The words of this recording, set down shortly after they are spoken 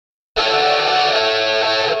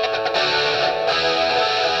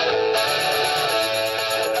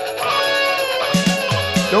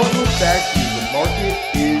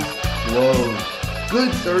close.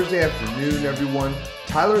 Good Thursday afternoon, everyone.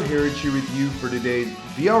 Tyler Herridge here with you for today's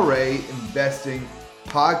VRA Investing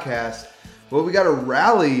Podcast. Well, we got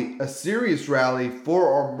a serious rally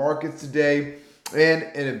for our markets today, and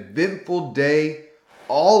an eventful day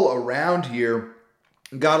all around here.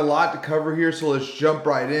 Got a lot to cover here, so let's jump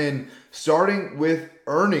right in, starting with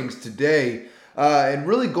earnings today. And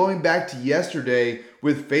really going back to yesterday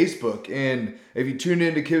with Facebook. And if you tuned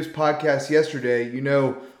into Kip's podcast yesterday, you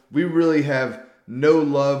know we really have no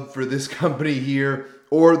love for this company here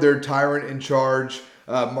or their tyrant in charge,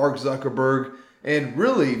 Mark Zuckerberg, and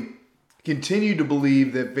really continue to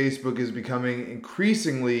believe that Facebook is becoming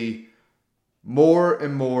increasingly more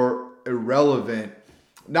and more irrelevant,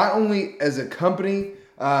 not only as a company,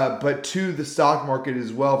 but to the stock market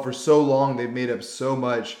as well. For so long, they've made up so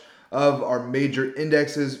much of our major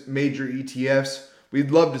indexes, major ETFs.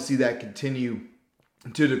 We'd love to see that continue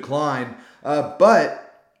to decline. But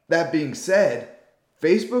that being said,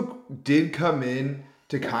 Facebook did come in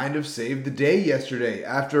to kind of save the day yesterday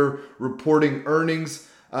after reporting earnings.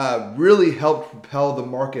 Really helped propel the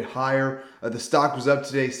market higher. The stock was up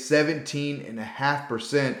today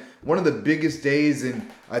 17.5%. One of the biggest days in,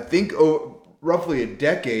 I think, roughly a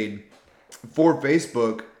decade for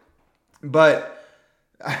Facebook. But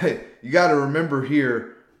you got to remember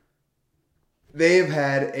here, they have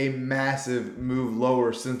had a massive move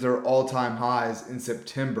lower since their all-time highs in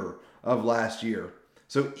September of last year.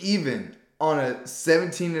 So even on a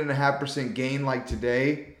 17.5% gain like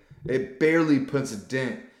today, it barely puts a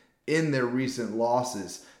dent in their recent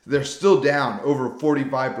losses. They're still down over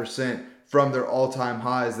 45% from their all-time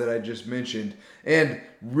highs that I just mentioned. And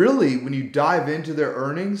really, when you dive into their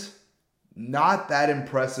earnings, not that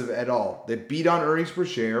impressive at all. They beat on earnings per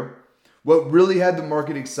share. What really had the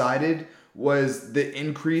market excited was the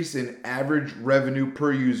increase in average revenue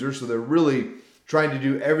per user. So they're really trying to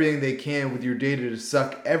do everything they can with your data to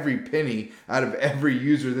suck every penny out of every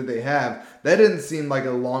user that they have. That doesn't seem like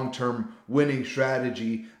a long-term winning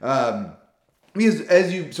strategy. Because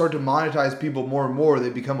as you start to monetize people more and more, they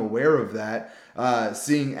become aware of that.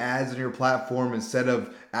 Seeing ads on your platform instead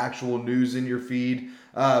of actual news in your feed.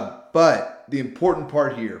 But the important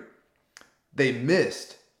part here, they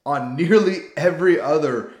missed on nearly every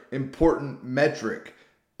other important metric.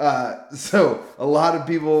 So a lot of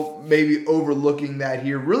people maybe overlooking that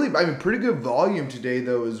here. Really, pretty good volume today,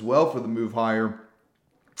 though, as well for the move higher.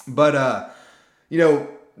 But,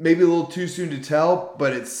 maybe a little too soon to tell,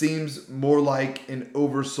 but it seems more like an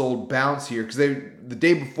oversold bounce here. Because the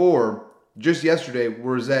day before, just yesterday,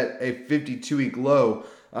 was at a 52-week low,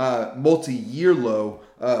 multi-year low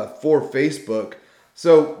for Facebook.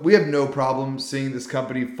 So we have no problem seeing this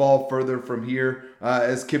company fall further from here.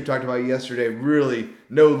 As Kip talked about yesterday, really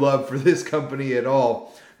no love for this company at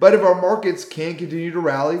all. But if our markets can continue to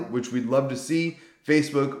rally, which we'd love to see,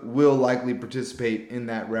 Facebook will likely participate in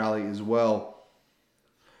that rally as well.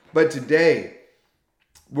 But today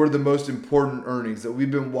were the most important earnings that we've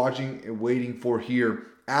been watching and waiting for here.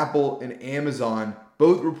 Apple and Amazon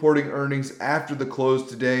both reporting earnings after the close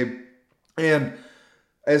today. And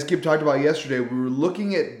as Kip talked about yesterday, we were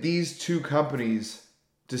looking at these two companies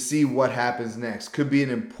to see what happens next. Could be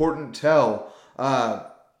an important tell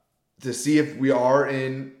to see if we are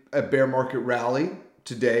in a bear market rally.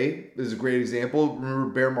 Today is a great example. Remember,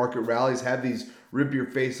 bear market rallies have these rip your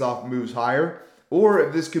face off moves higher. Or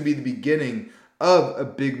if this could be the beginning of a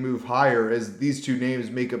big move higher, as these two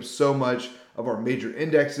names make up so much of our major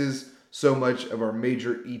indexes, so much of our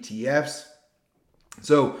major ETFs.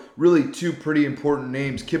 So really two pretty important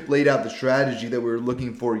names. Kip laid out the strategy that we were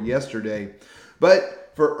looking for yesterday.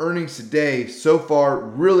 But for earnings today, so far,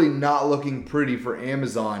 really not looking pretty for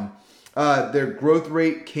Amazon. Their growth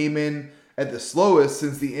rate came in at the slowest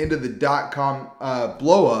since the end of the dot-com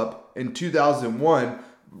blow up in 2001.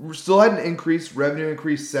 Still had an increase, revenue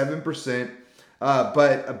increased 7%,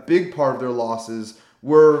 but a big part of their losses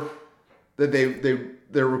were that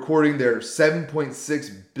they're recording their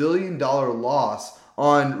 $7.6 billion loss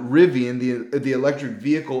on Rivian, the electric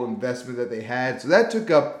vehicle investment that they had. So that took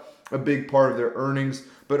up a big part of their earnings,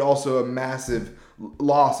 but also a massive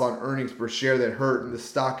loss on earnings per share that hurt, and the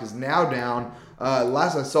stock is now down.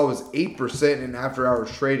 Last I saw was 8% in after-hours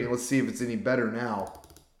trading. Let's see if it's any better now.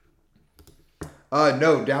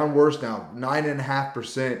 No, down worse now,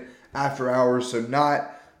 9.5% after hours. So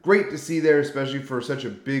not great to see there, especially for such a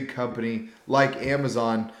big company like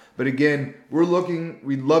Amazon. But again,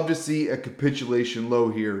 we'd love to see a capitulation low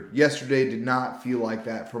here. Yesterday did not feel like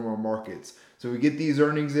that from our markets. So we get these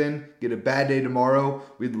earnings in, get a bad day tomorrow,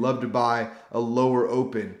 we'd love to buy a lower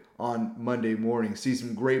open on Monday morning. See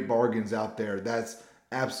some great bargains out there. That's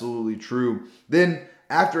absolutely true. Then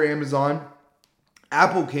after Amazon,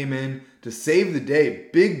 Apple came in to save the day.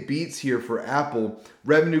 Big beats here for Apple.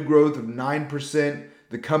 Revenue growth of 9%.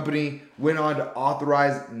 The company went on to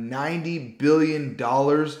authorize $90 billion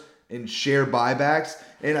in share buybacks.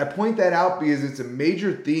 And I point that out because it's a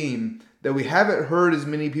major theme that we haven't heard as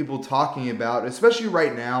many people talking about, especially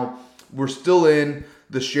right now. We're still in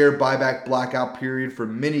the share buyback blackout period for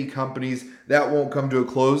many companies. That won't come to a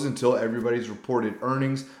close until everybody's reported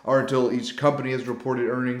earnings, or until each company has reported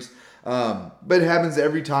earnings. But it happens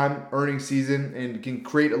every time earnings season and can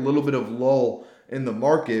create a little bit of lull in the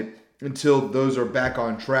market until those are back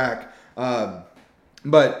on track.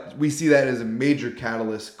 But we see that as a major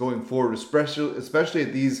catalyst going forward, especially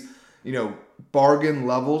at these, bargain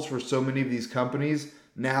levels for so many of these companies.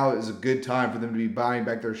 Now is a good time for them to be buying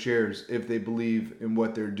back their shares if they believe in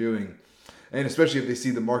what they're doing, and especially if they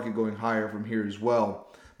see the market going higher from here as well.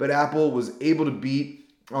 But Apple was able to beat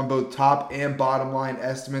on both top and bottom line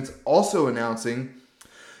estimates, also announcing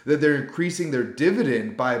that they're increasing their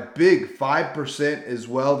dividend by a big 5% as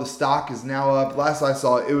well. The stock is now up. Last I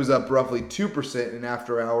saw, it was up roughly 2% in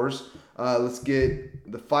after hours. Let's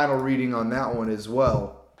get the final reading on that one as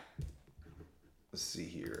well. Let's see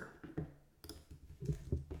here.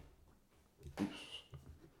 Oops.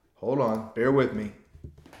 Hold on. Bear with me.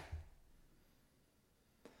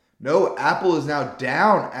 No, Apple is now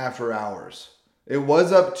down after hours. It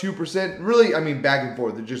was up 2%. Really, back and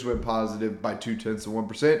forth. It just went positive by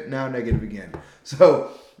 0.2%. Now negative again.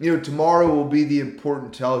 So, tomorrow will be the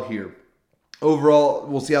important tell here. Overall,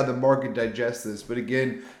 we'll see how the market digests this. But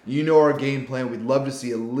again, our game plan. We'd love to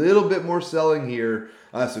see a little bit more selling here.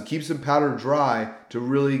 So keep some powder dry to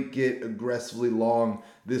really get aggressively long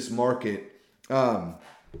this market. And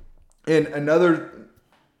another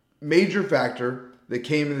major factor that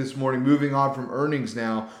came in this morning, moving on from earnings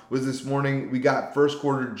now, was this morning we got first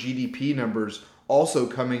quarter GDP numbers also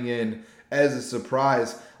coming in as a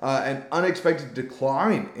surprise. An unexpected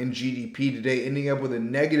decline in GDP today, ending up with a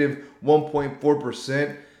negative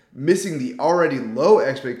 1.4%, missing the already low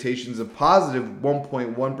expectations of positive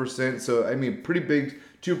 1.1%. So, pretty big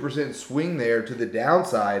 2% swing there to the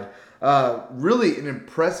downside. Really an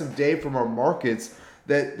impressive day from our markets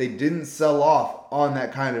that they didn't sell off on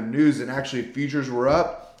that kind of news, and actually futures were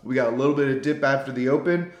up. We got a little bit of dip after the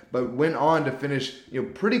open, but went on to finish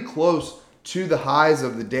pretty close to the highs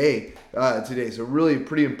of the day today. So really a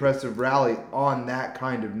pretty impressive rally on that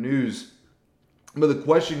kind of news. But the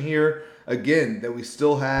question here, again, that we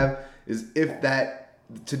still have is if that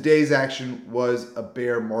today's action was a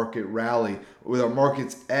bear market rally, with our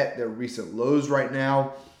markets at their recent lows right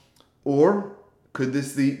now, or could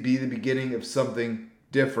this be the beginning of something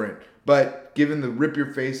different? But given the rip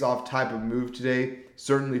your face off type of move today,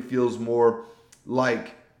 certainly feels more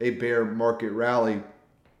like a bear market rally.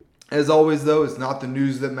 As always, though, it's not the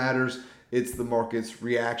news that matters. It's the market's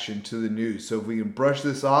reaction to the news. So if we can brush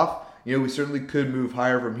this off, we certainly could move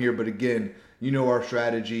higher from here. But again, our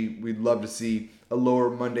strategy. We'd love to see a lower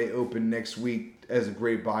Monday open next week as a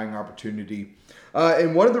great buying opportunity.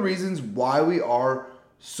 And one of the reasons why we are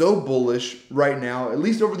so bullish right now, at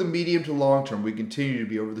least over the medium to long term, we continue to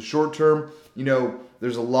be over the short term.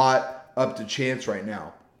 There's a lot up to chance right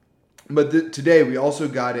now. But today we also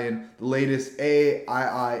got in the latest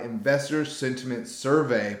AII Investor Sentiment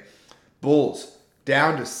Survey. Bulls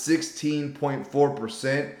down to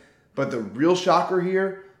 16.4%. But the real shocker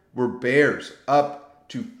here were bears up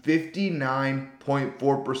to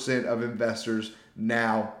 59.4% of investors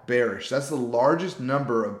now bearish. That's the largest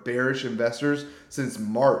number of bearish investors since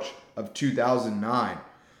March of 2009.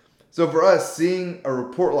 So for us, seeing a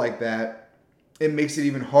report like that, it makes it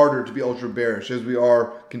even harder to be ultra bearish, as we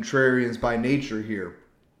are contrarians by nature here.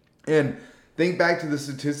 And think back to the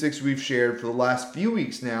statistics we've shared for the last few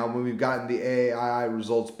weeks now when we've gotten the AII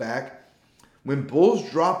results back. When bulls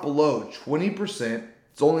drop below 20%,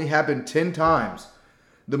 it's only happened 10 times.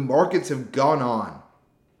 The markets have gone on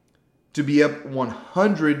to be up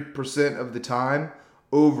 100% of the time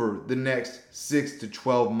over the next 6 to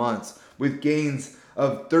 12 months, with gains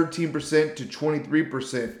of 13% to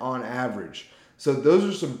 23% on average. So those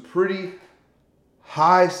are some pretty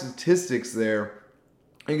high statistics there.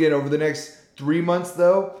 Again, over the next 3 months,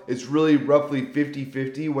 though, it's really roughly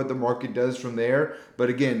 50-50 what the market does from there. But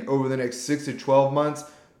again, over the next 6 to 12 months,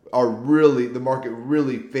 the market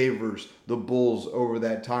really favors the bulls over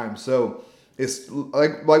that time. So it's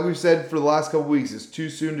like we've said for the last couple weeks, it's too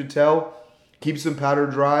soon to tell. Keep some powder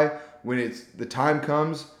dry. When the time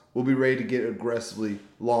comes, we'll be ready to get aggressively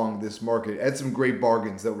long this market at some great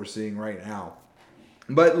bargains that we're seeing right now.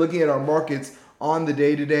 But looking at our markets on the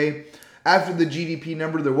day today, After the GDP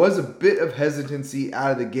number, there was a bit of hesitancy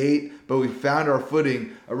out of the gate, but we found our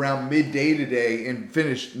footing around midday today and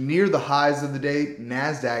finished near the highs of the day.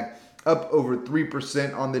 NASDAQ up over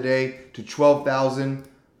 3% on the day to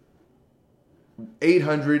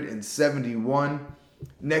 12,871.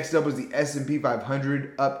 Next up was the S&P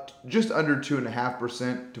 500 up just under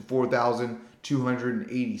 2.5% to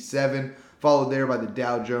 4,287. Followed there by the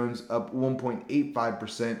Dow Jones up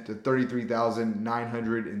 1.85% to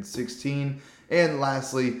 33,916. And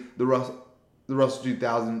lastly, the Russell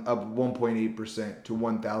 2000 up 1.8% to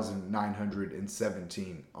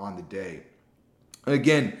 1,917 on the day.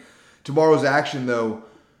 Again, tomorrow's action, though,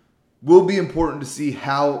 will be important to see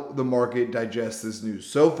how the market digests this news.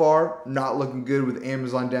 So far, not looking good with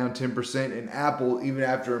Amazon down 10% and Apple, even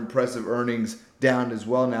after impressive earnings, down as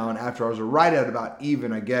well now. And after hours are right at about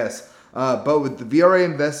even, I guess. But with the VRA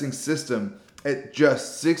investing system at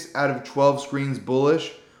just 6 out of 12 screens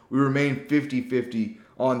bullish, we remain 50-50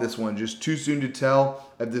 on this one. Just too soon to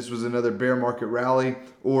tell if this was another bear market rally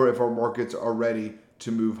or if our markets are ready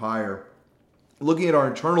to move higher. Looking at our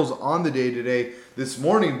internals on the day today, this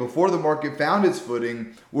morning before the market found its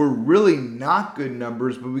footing, were really not good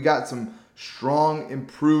numbers, but we got some strong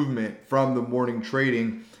improvement from the morning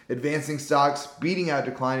trading. Advancing stocks beating out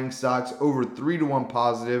declining stocks, over 3-to-1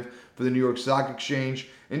 positive for the New York Stock Exchange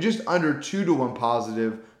and just under 2-to-1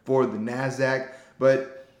 positive for the NASDAQ.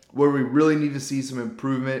 But where we really need to see some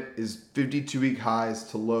improvement is 52-week highs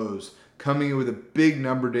to lows. Coming in with a big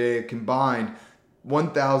number today, a combined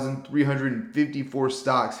 1,354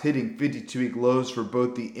 stocks hitting 52-week lows for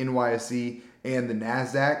both the NYSE and the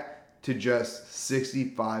NASDAQ to just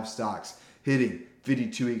 65 stocks hitting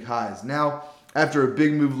 52-week highs. Now, after a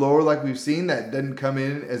big move lower like we've seen, that doesn't come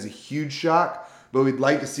in as a huge shock, but we'd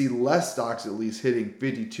like to see less stocks at least hitting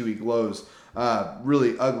 52-week lows.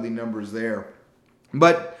 Really ugly numbers there.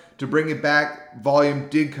 But to bring it back, volume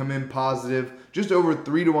did come in positive, just over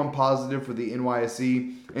 3-to-1 positive for the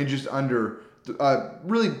NYSE and just under,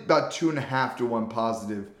 really about 2.5-to-1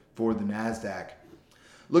 positive for the NASDAQ.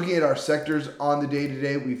 Looking at our sectors on the day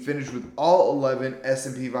today, we finished with all 11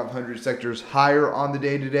 S&P 500 sectors higher on the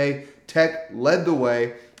day today. Tech led the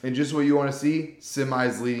way, and just what you want to see,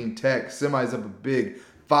 semis leading tech. Semis up a big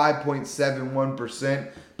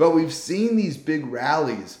 5.71%, but we've seen these big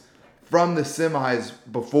rallies from the semis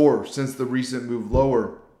before since the recent move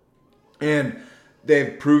lower, and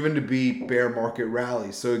they've proven to be bear market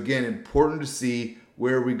rallies. So again, important to see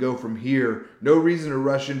where we go from here. No reason to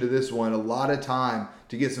rush into this one. A lot of time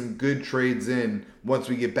to get some good trades in once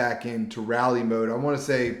we get back into rally mode. I want to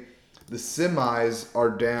say the semis are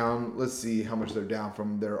down. Let's see how much they're down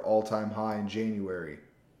from their all-time high in January.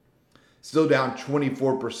 Still down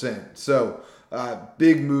 24%. So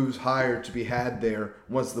big moves higher to be had there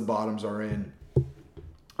once the bottoms are in.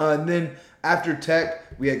 And then after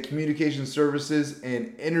tech, we had communication services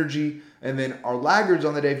and energy. And then our laggards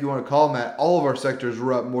on the day, if you want to call them that, all of our sectors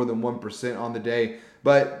were up more than 1% on the day.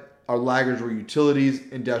 But our laggards were utilities,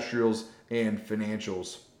 industrials, and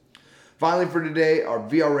financials. Finally for today, our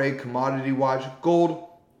VRA commodity watch, gold,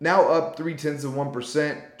 now up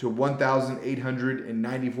 0.3% to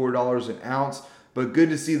 $1,894 an ounce. But good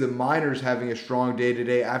to see the miners having a strong day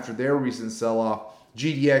today after their recent sell-off.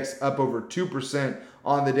 GDX up over 2%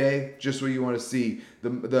 on the day, just what you want to see.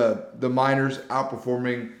 The miners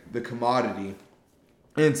outperforming the commodity.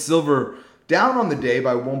 And silver down on the day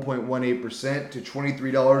by 1.18% to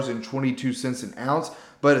 $23.22 an ounce.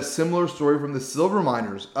 But a similar story from the silver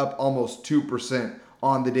miners, up almost 2%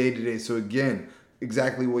 on the day today. So again,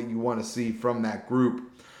 exactly what you want to see from that group.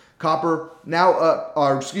 Copper now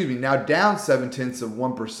down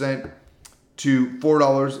 0.7% to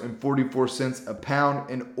 $4.44 a pound,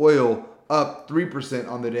 and oil up 3%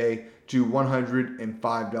 on the day to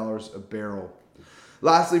 $105 a barrel.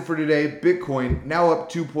 Lastly for today, Bitcoin now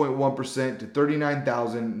up 2.1% to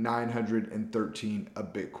 $39,913 a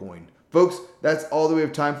Bitcoin. Folks, that's all that we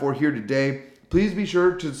have time for here today. Please be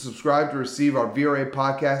sure to subscribe to receive our VRA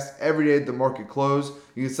podcast every day at the market close.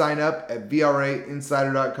 You can sign up at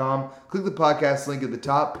VRAinsider.com. Click the podcast link at the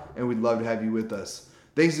top, and we'd love to have you with us.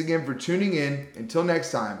 Thanks again for tuning in. Until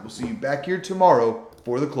next time, we'll see you back here tomorrow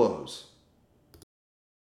for the close.